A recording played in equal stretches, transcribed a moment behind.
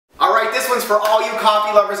one's for all you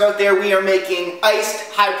coffee lovers out there. We are making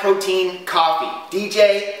iced high protein coffee.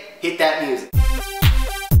 DJ, hit that music.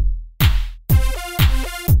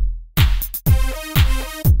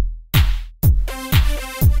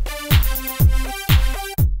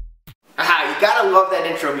 Aha, you gotta love that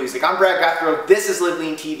intro music. I'm Brad Guthrow, this is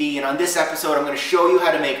LiveLeanTV, and on this episode I'm going to show you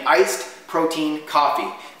how to make iced protein coffee.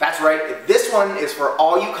 That's right, this one is for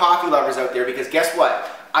all you coffee lovers out there, because guess what?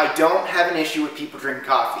 I don't have an issue with people drinking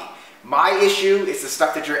coffee. My issue is the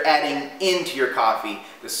stuff that you're adding into your coffee,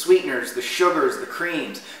 the sweeteners, the sugars, the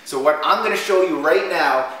creams. So what I'm going to show you right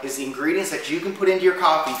now is the ingredients that you can put into your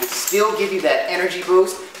coffee to still give you that energy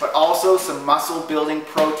boost, but also some muscle building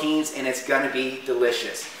proteins, and it's going to be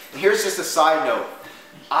delicious. And here's just a side note.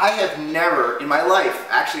 I have never in my life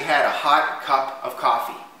actually had a hot cup of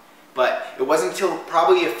coffee. But it wasn't until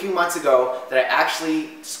probably a few months ago that I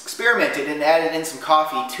actually experimented and added in some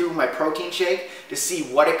coffee to my protein shake to see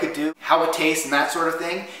what it could do, how it tastes, and that sort of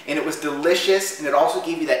thing. And it was delicious, and it also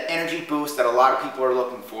gave you that energy boost that a lot of people are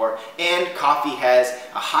looking for. And coffee has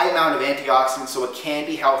a high amount of antioxidants, so it can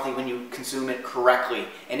be healthy when you consume it correctly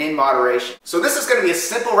and in moderation. So this is going to be a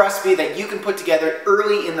simple recipe that you can put together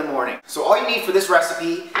early in the morning. So all you need for this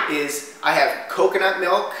recipe is I have coconut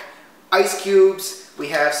milk, ice cubes, we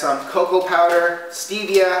have some cocoa powder,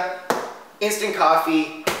 stevia, instant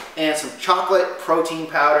coffee, and some chocolate protein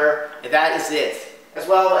powder, and that is it. As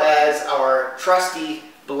well as our trusty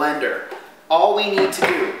blender. All we need to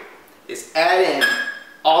do is add in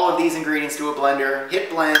all of these ingredients to a blender, hit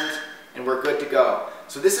blend, and we're good to go.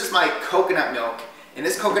 So this is my coconut milk, and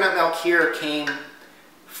this coconut milk here came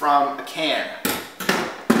from a can.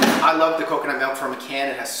 I love the coconut milk from a can.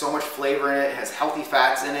 It has so much flavor in it, it has healthy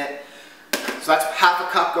fats in it. So that's half a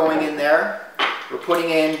cup going in there. We're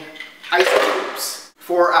putting in ice cubes.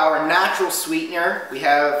 For our natural sweetener, we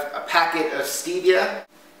have a packet of stevia.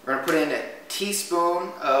 We're going to put in a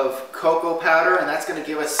teaspoon of cocoa powder, and that's going to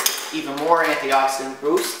give us even more antioxidant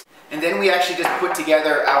boost. And then we actually just put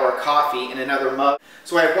together our coffee in another mug.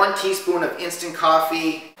 So I have 1 teaspoon of instant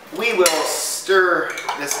coffee. We will stir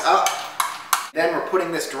this up. Then we're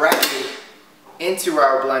putting this directly into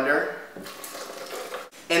our blender.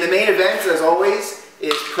 And the main event, as always,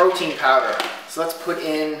 is protein powder. So let's put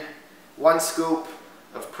in 1 scoop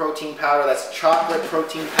of protein powder. That's chocolate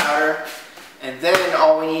protein powder. And then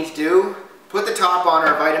all we need to do, put the top on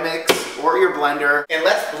our Vitamix or your blender, and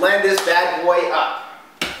let's blend this bad boy up.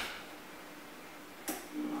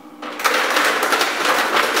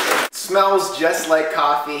 It smells just like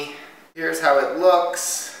coffee. Here's how it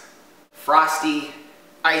looks. Frosty,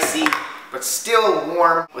 icy, but still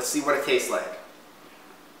warm. Let's see what it tastes like.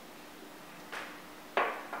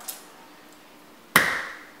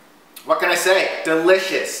 What can I say?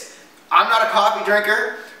 Delicious. I'm not a coffee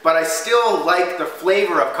drinker, but I still like the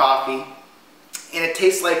flavor of coffee. And it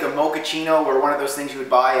tastes like a mochaccino, or one of those things you would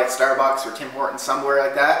buy at Starbucks or Tim Hortons, somewhere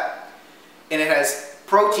like that. And it has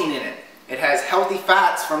protein in it. It has healthy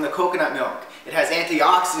fats from the coconut milk. It has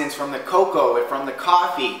antioxidants from the cocoa and from the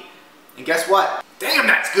coffee. And guess what? Damn,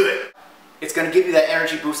 that's good. It's going to give you that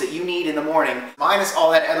energy boost that you need in the morning, minus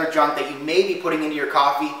all that other junk that you may be putting into your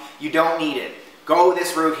coffee. You don't need it. Go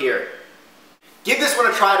this route here. Give this one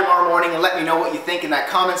a try tomorrow morning and let me know what you think in that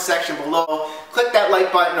comment section below. Click that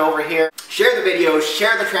like button over here. Share the videos,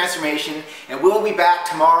 share the transformation, and we'll be back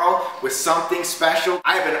tomorrow with something special.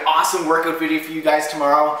 I have an awesome workout video for you guys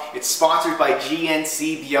tomorrow. It's sponsored by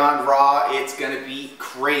GNC Beyond Raw. It's going to be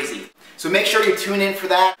crazy. So make sure you tune in for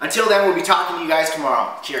that. Until then, we'll be talking to you guys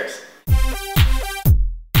tomorrow. Cheers.